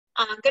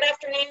Good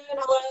afternoon.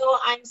 Hello,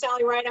 I'm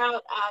Sally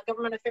Rideout,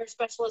 Government Affairs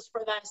Specialist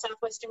for the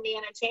Southwest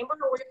Indiana Chamber.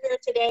 We're here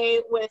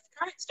today with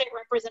current State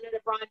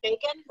Representative Ron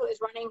Bacon, who is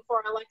running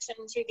for election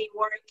to the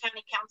Warrick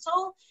County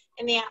Council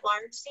in the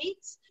at-large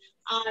seats.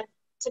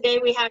 Today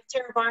we have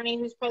Tara Barney,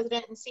 who's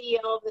President and CEO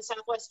of the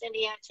Southwest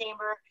Indiana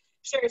Chamber,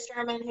 Sherry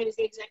Sturman, who's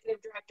the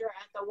Executive Director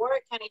at the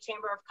Warrick County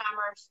Chamber of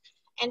Commerce,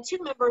 and two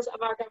members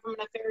of our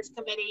Government Affairs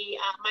Committee,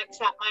 Mike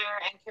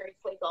Schottmeyer and Carrie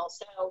Flegel.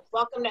 So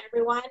welcome to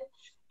everyone.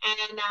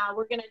 And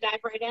we're going to dive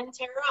right in.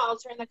 Tara, I'll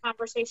turn the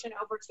conversation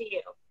over to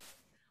you.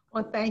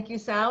 Well, thank you,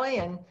 Sally,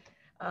 and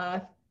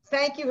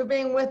thank you for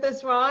being with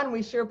us, Ron.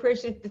 We sure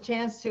appreciate the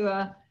chance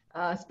to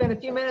spend a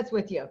few minutes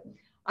with you.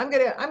 I'm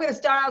gonna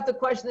start out with the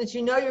question that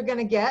you know you're going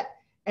to get,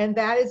 and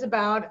that is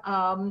about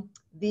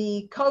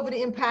the COVID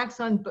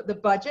impacts on the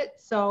budget.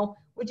 So,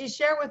 would you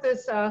share with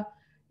us?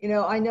 You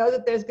know, I know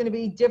that there's going to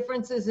be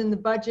differences in the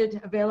budget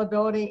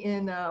availability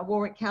in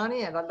Warrick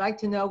County, and I'd like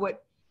to know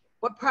what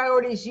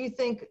priorities you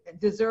think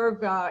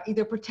deserve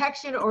either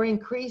protection or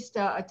increased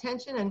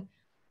attention, and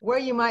where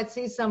you might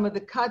see some of the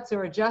cuts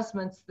or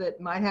adjustments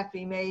that might have to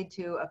be made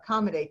to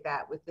accommodate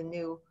that with the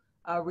new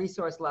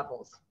resource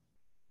levels.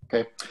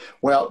 Okay.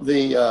 Well,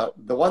 the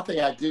one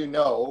thing I do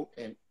know,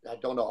 and I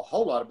don't know a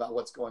whole lot about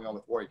what's going on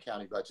with Warrick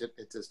County budget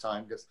at this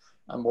time because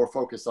I'm more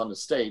focused on the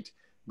state,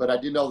 but I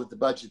do know that the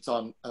budget's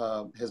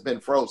has been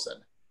frozen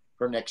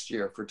for next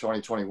year, for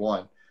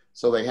 2021.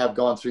 So they have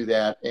gone through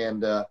that,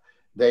 and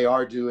they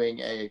are doing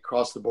a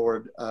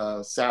across-the-board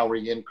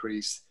salary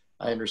increase,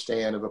 I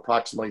understand, of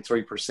approximately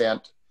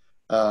 3%,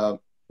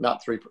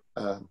 approximately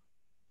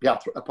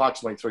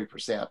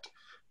 3%,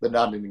 but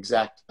not an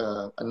exact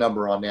a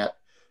number on that.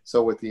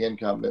 So with the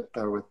income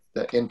with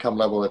the income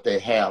level that they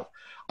have,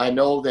 I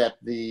know that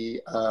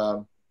the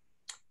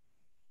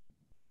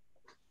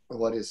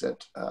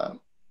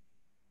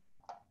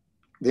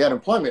the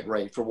unemployment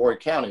rate for Warrick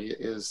County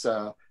is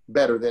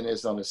better than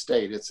is on the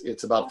state.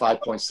 It's about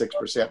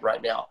 5.6%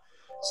 right now.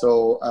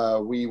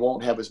 So we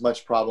won't have as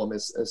much problem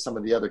as some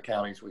of the other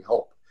counties, we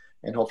hope.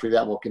 And hopefully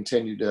that will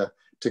continue to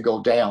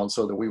go down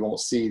so that we won't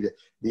see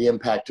the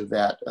impact of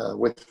that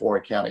with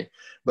Warrick County.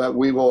 But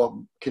we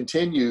will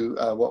continue,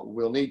 what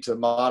we'll need to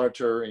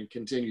monitor and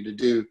continue to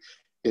do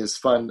is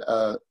fund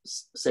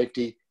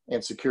safety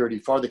and security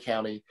for the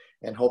county,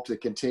 and hope to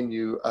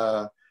continue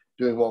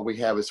doing what we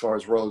have as far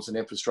as roads and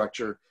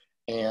infrastructure.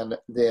 And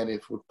then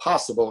if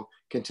possible,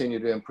 continue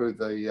to improve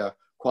the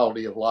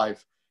quality of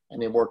life,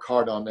 and then work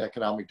hard on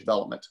economic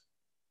development.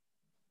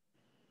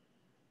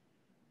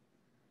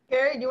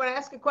 Carrie, do you want to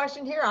ask a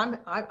question here?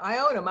 I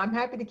own them. I'm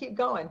happy to keep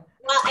going.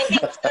 Well, I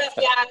think,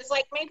 yeah, I was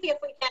like, maybe if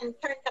we can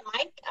turn to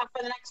Mike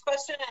for the next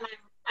question, and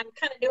I'm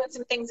kind of doing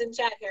some things in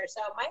chat here.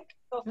 So Mike,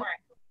 go for it.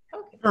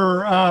 Okay.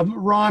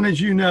 Ron, as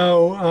you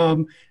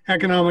know,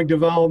 economic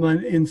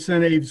development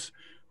incentives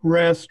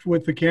rest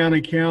with the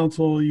county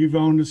council. You've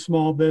owned a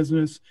small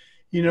business.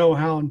 You know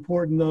how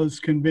important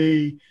those can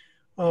be.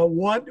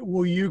 What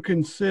will you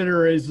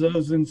consider as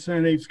those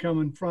incentives come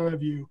in front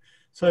of you,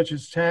 such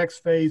as tax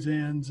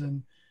phase-ins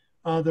and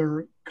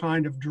other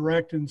kind of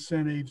direct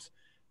incentives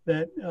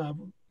that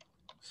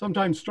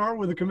sometimes start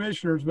with the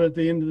commissioners, but at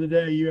the end of the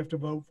day, you have to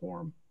vote for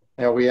them?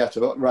 Yeah, we have to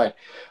vote, right.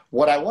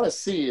 What I want to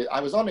see, I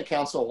was on the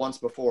council once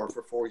before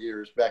for 4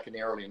 years back in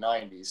the early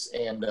 90s.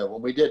 And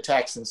when we did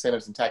tax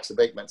incentives and tax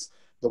abatements,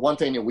 the one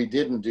thing that we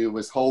didn't do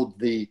was hold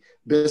the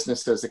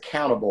businesses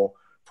accountable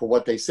for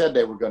what they said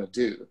they were going to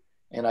do.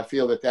 And I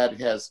feel that that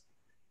has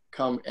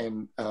come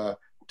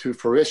to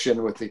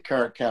fruition with the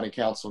current county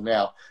council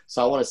now.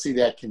 So I want to see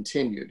that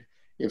continued.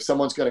 If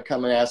someone's going to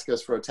come and ask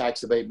us for a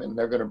tax abatement and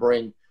they're going to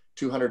bring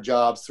 200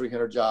 jobs,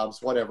 300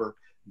 jobs, whatever,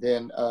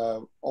 then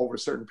over a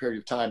certain period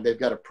of time, they've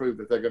got to prove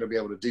that they're going to be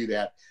able to do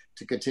that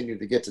to continue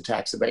to get to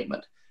tax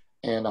abatement.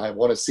 And I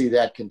want to see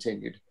that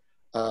continued.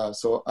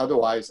 So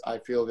otherwise, I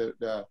feel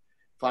that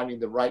finding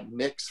the right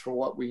mix for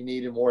what we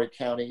need in Warrick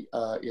County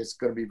is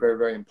going to be very,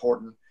 very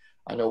important.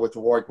 I know with the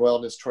Warrick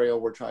Wellness Trail,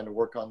 we're trying to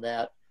work on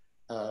that,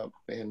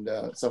 and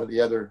some of the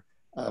other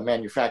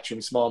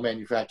small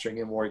manufacturing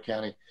in Warrick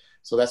County.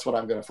 So that's what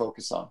I'm going to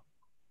focus on.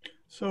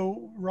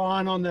 So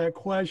Ron, on that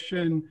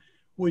question,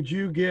 would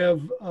you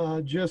give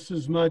just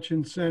as much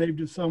incentive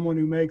to someone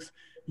who makes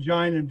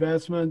giant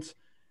investments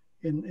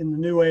in the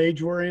new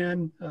age we're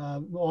in?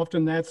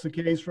 Often that's the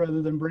case,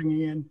 rather than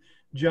bringing in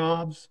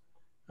jobs.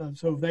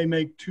 So if they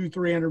make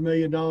 $200–300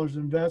 million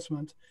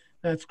investments,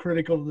 that's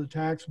critical to the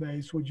tax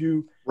base. Would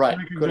you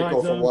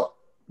critical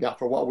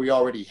for what we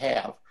already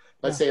have?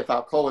 Let's say if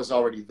Alcoa is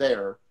already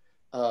there,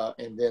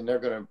 and then they're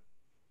going to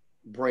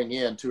bring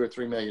in $2 or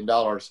 $3 million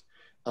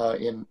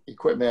in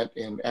equipment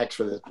and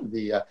actually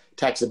the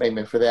tax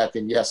abatement for that,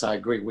 then yes, I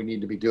agree. We need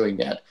to be doing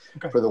that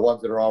for the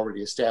ones that are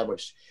already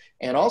established.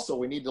 And also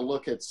we need to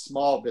look at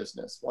small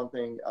business. One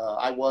thing,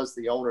 I was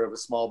the owner of a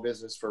small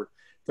business for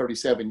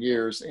 37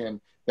 years,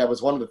 and that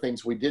was one of the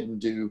things we didn't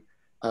do.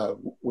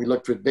 We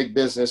looked at big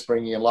business,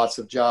 bringing in lots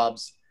of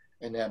jobs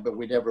and that, but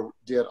we never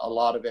did a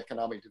lot of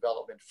economic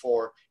development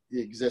for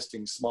the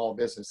existing small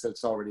business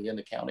that's already in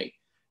the county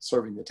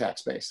serving the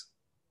tax base.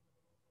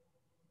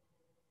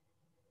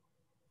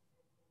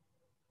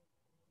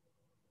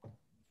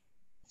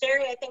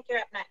 Sherry, I think you're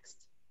up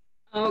next.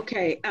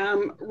 Okay,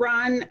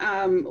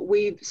 Ron,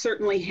 we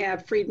certainly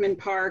have Freedman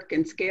Park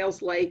and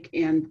Scales Lake,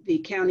 and the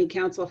county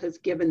council has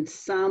given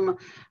some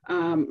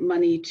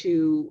money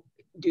to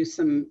do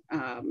some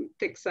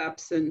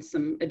fix-ups and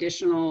some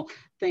additional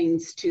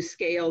things to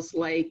Scales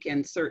Lake,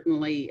 and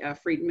certainly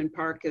Freedman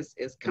Park is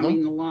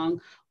coming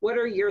along. What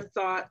are your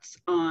thoughts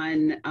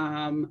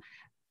on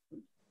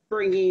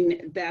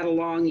bringing that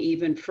along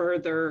even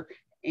further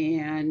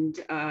and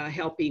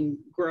helping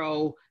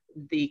grow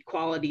the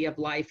quality of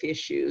life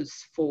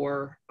issues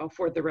for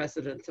the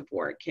residents of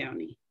Warrick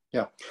County?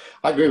 Yeah,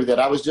 I agree with that.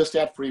 I was just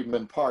at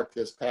Freedman Park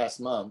this past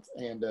month,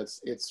 and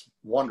it's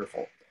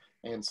wonderful.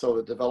 And so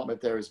the development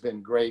there has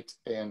been great.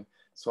 And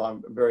so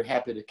I'm very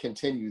happy to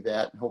continue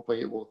that. And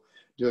hopefully it will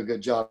do a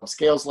good job.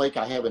 Scales Lake,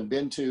 I haven't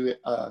been to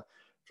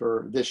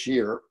for this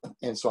year.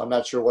 And so I'm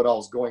not sure what all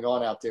is going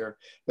on out there,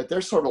 but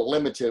they're sort of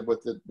limited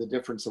with the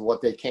difference of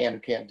what they can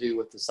and can't do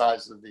with the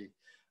size of the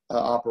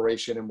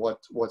operation and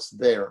what's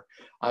there.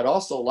 I'd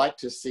also like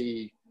to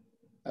see,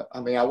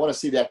 I mean, I want to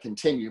see that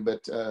continue,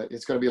 but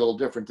it's going to be a little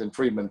different than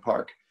Freedman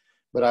Park.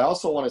 But I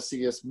also want to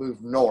see us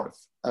move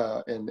north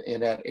in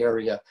that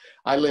area.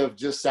 I live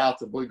just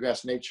south of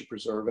Bluegrass Nature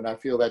Preserve, and I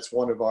feel that's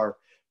one of our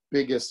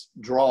biggest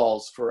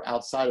draws for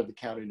outside of the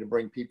county to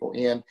bring people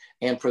in,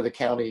 and for the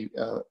county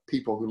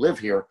people who live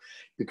here,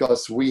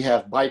 because we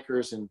have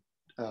bikers and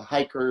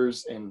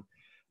hikers and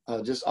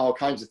just all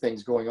kinds of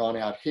things going on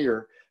out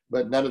here,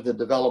 but none of the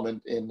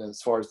development in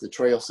as far as the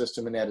trail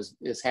system and that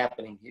is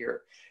happening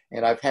here.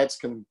 And I've had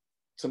some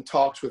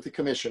talks with the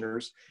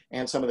commissioners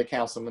and some of the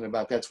councilmen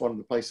about that's one of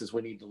the places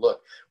we need to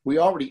look. We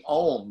already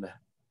own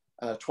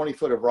 20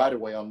 foot of right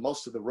of way on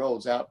most of the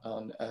roads out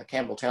on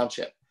Campbell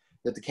Township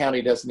that the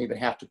county doesn't even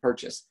have to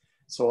purchase.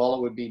 So all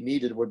it would be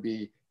needed would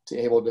be to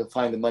able to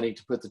find the money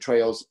to put the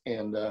trails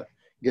and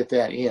get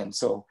that in.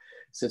 So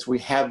since we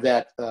have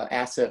that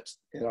asset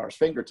at our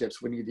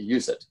fingertips, we need to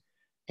use it.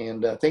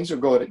 And things are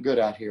going good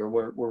out here.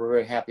 We're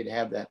very happy to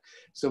have that.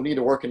 So we need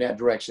to work in that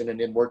direction and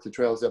then work the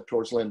trails up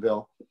towards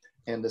Linville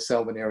and the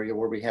Selvin area,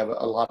 where we have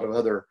a lot of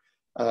other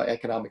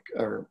economic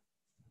or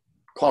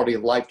quality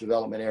of life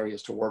development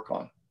areas to work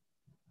on.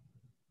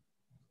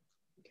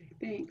 Okay,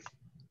 thanks.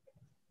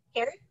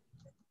 Carrie?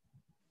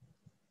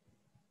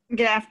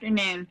 Good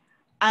afternoon.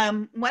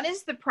 What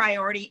is the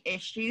priority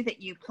issue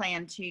that you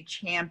plan to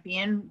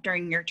champion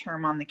during your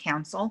term on the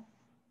council?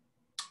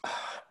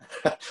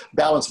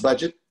 Balanced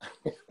budget.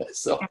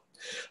 So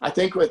I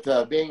think with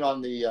being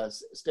on the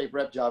state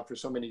rep job for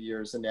so many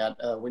years and that,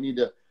 we need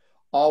to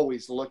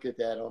always look at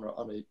that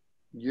on a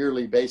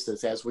yearly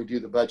basis as we do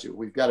the budget.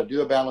 We've got to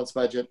do a balanced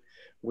budget.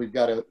 We've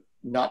got to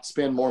not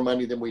spend more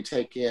money than we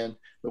take in,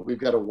 but we've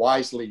got to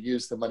wisely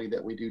use the money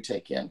that we do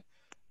take in.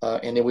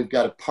 And then we've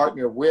got to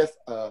partner with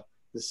the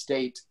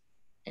state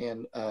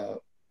and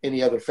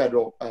any other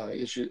federal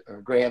issue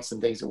or grants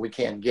and things that we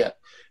can get.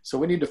 So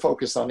we need to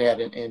focus on that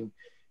and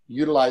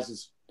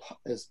utilize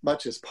as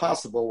much as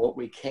possible what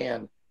we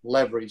can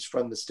leverage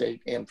from the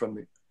state and from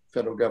the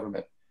federal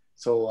government.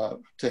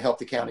 So to help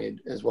the county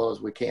as well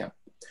as we can.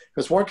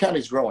 Because Warren County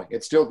is growing.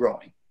 It's still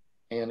growing.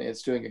 And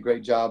it's doing a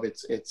great job.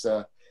 It's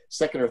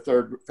second or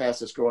third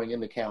fastest growing in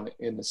the county,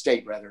 in the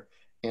state rather.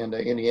 And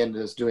in the end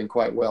is doing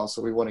quite well.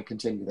 So we want to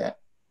continue that.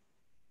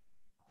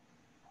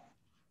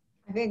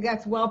 I think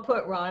that's well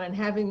put, Ron, and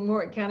having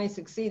Warrick County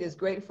succeed is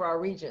great for our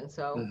region.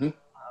 So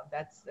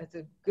that's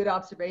a good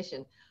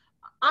observation.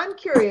 I'm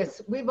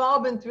curious, we've all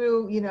been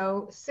through,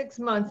 6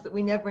 months that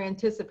we never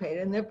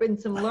anticipated, and there've been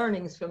some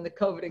learnings from the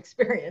COVID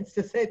experience,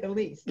 to say the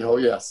least. Oh,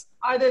 yes.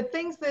 Are there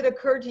things that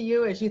occur to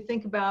you as you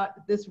think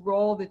about this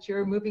role that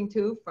you're moving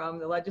to from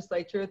the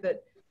legislature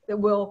that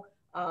will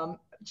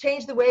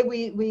change the way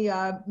we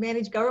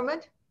manage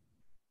government?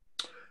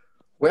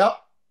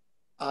 Well,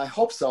 I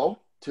hope so,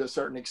 to a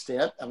certain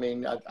extent. I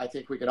mean, I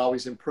think we can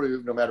always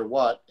improve no matter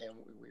what, and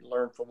we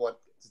learn from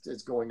what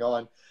is going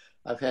on.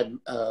 I've had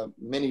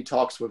many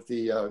talks with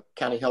the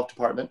county health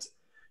department,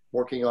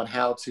 working on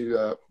how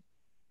to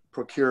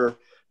procure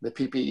the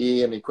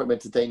PPE and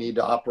equipment that they need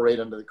to operate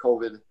under the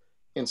COVID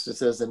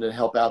instances and to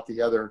help out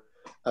the other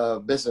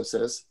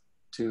businesses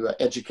to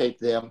educate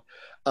them.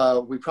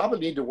 We probably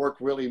need to work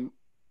really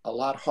a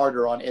lot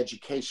harder on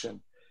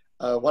education.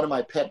 One of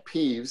my pet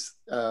peeves,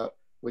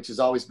 which has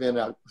always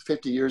been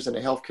 50 years in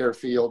the healthcare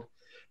field,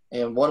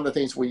 and one of the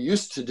things we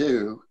used to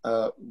do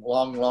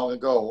long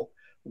ago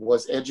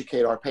was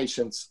educate our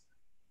patients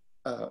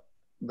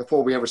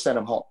before we ever sent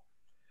them home.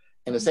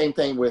 And the same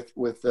thing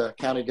with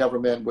county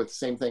government, with the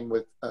same thing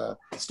with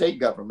state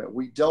government.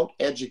 We don't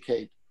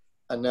educate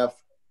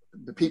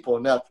the people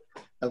enough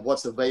of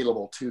what's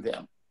available to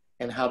them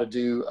and how to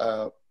do,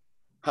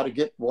 how to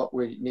get what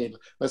we need.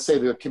 Let's say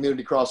the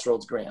community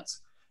crossroads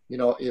grants.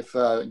 If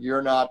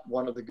you're not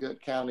one of the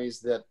good counties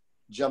that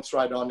jumps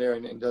right on there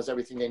and does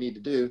everything they need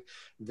to do,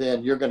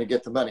 then you're going to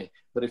get the money.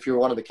 But if you're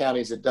one of the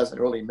counties that doesn't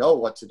really know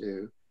what to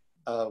do,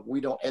 we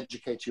don't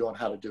educate you on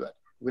how to do it.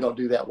 We don't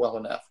do that well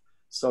enough.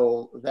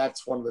 So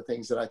that's one of the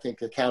things that I think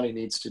the county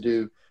needs to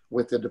do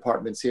with the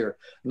departments here.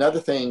 Another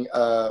thing,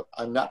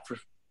 I'm not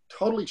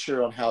totally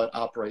sure on how it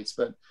operates,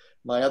 but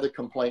my other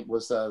complaint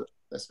was,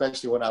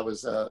 especially when I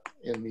was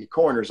in the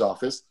coroner's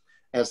office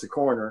as the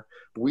coroner,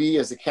 we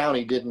as a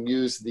county didn't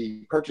use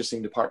the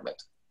purchasing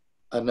department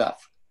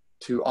enough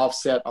to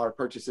offset our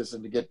purchases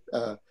and to get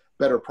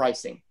better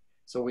pricing.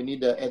 So we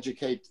need to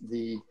educate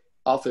the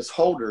office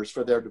holders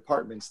for their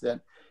departments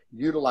that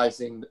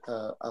utilizing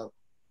a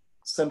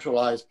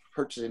centralized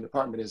purchasing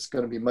department is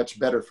going to be much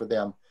better for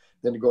them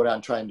than to go down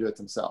and try and do it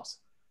themselves.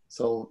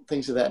 So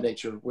things of that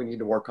nature we need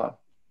to work on.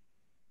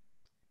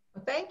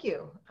 Well, thank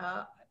you.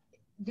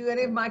 Do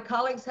any of my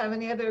colleagues have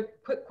any other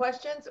quick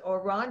questions?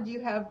 Or Ron, do you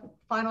have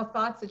final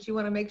thoughts that you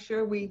want to make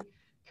sure we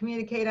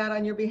communicate out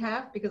on your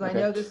behalf? Because I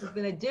know this has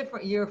been a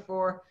different year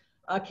for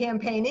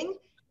campaigning.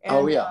 And,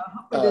 oh yeah.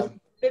 Hopefully this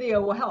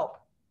video will help.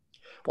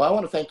 Well, I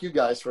want to thank you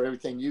guys for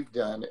everything you've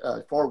done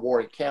for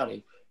Warrick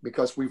County,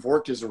 because we've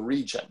worked as a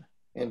region.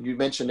 And you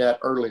mentioned that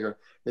earlier.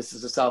 This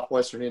is the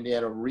Southwestern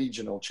Indiana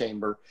Regional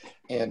Chamber.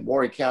 And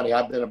Warrick County,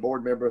 I've been a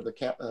board member of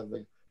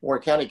the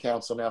Warrick County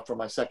Council now for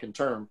my second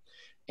term.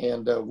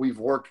 And we've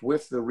worked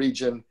with the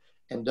region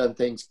and done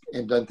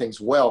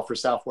things well for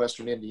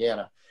Southwestern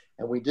Indiana.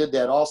 And we did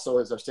that also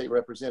as our state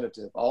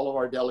representative. All of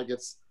our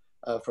delegates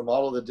from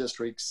all of the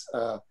districts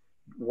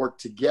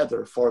worked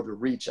together for the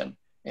region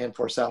and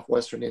for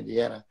Southwestern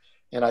Indiana.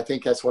 And I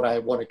think that's what I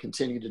want to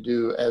continue to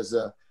do as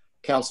a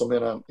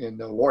councilman in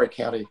Warrick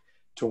County,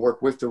 to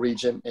work with the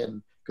region,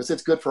 and because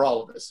it's good for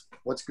all of us.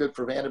 What's good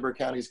for Vanderburgh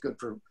County is good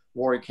for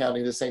Warrick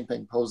County, the same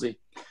thing, Posey.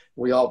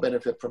 We all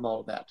benefit from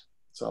all of that.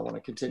 So I want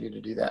to continue to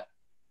do that.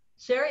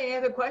 Sherry, any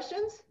other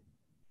questions?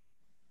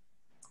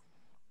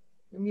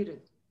 You're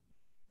muted.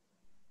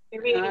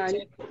 You're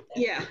muted.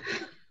 Yeah.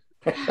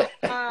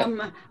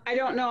 I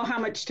don't know how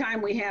much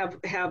time we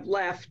have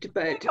left,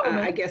 but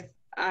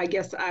I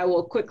guess I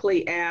will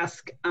quickly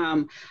ask,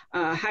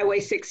 Highway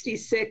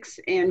 66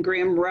 and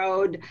Grimm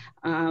Road,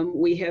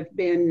 we have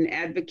been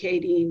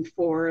advocating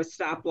for a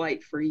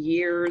stoplight for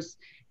years,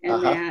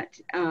 and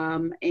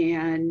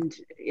and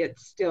it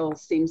still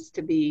seems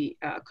to be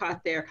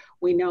caught there.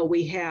 We know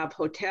we have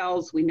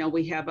hotels, we know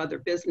we have other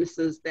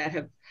businesses that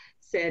have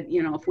said,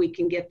 you know, if we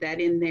can get that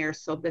in there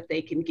so that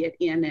they can get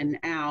in and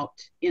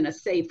out in a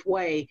safe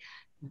way,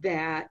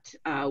 that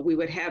we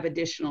would have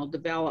additional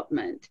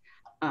development.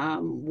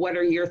 What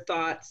are your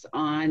thoughts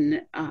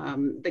on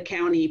the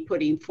county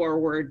putting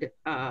forward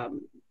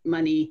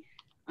money,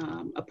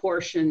 a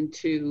portion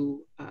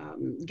to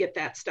get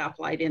that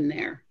stoplight in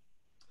there?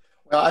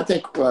 Well, I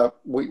think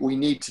we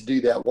need to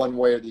do that one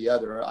way or the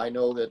other. I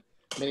know that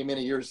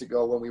many years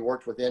ago when we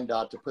worked with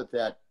NDOT to put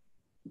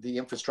the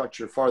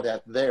infrastructure for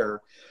that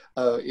there,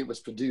 it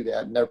was to do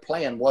that. And their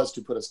plan was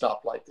to put a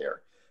stoplight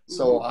there.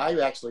 So I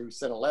actually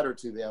sent a letter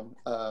to them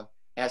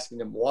asking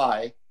them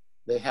why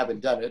they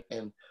haven't done it.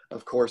 And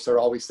of course, they're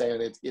always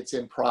saying it's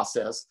in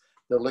process.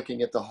 They're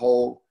looking at the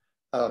whole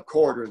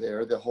corridor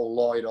there, the whole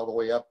Lloyd all the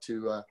way up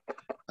to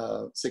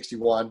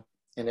 61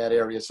 in that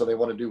area. So they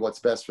want to do what's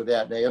best for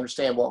that. And they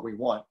understand what we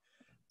want,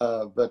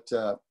 but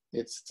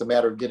it's a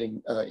matter of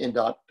getting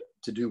NDOT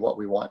to do what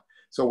we want.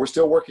 So we're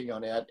still working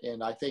on that.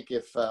 And I think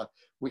if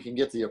we can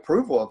get the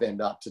approval of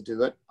NDOT to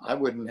do it, I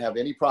wouldn't have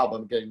any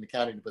problem getting the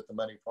county to put the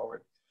money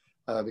forward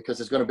because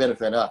it's going to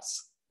benefit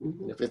us.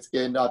 If it's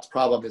NDOT's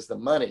problem is the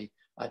money,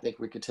 I think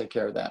we could take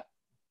care of that.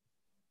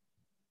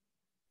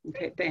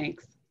 Okay,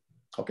 thanks.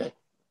 Okay.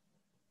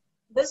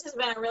 This has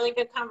been a really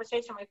good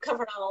conversation. We've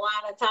covered a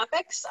lot of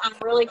topics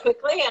really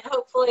quickly, and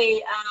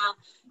hopefully,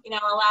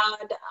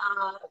 allowed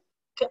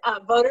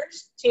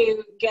voters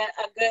to get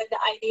a good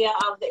idea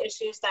of the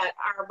issues that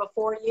are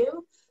before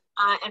you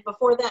and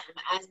before them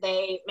as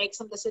they make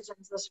some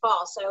decisions this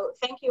fall. So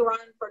thank you, Ron,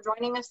 for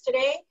joining us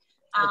today.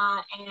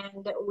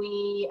 And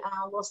we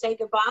will say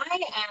goodbye,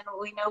 and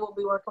we know we'll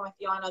be working with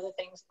you on other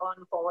things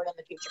going forward in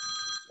the future.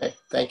 Okay,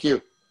 thank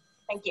you.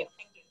 Thank you.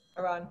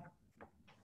 Ron.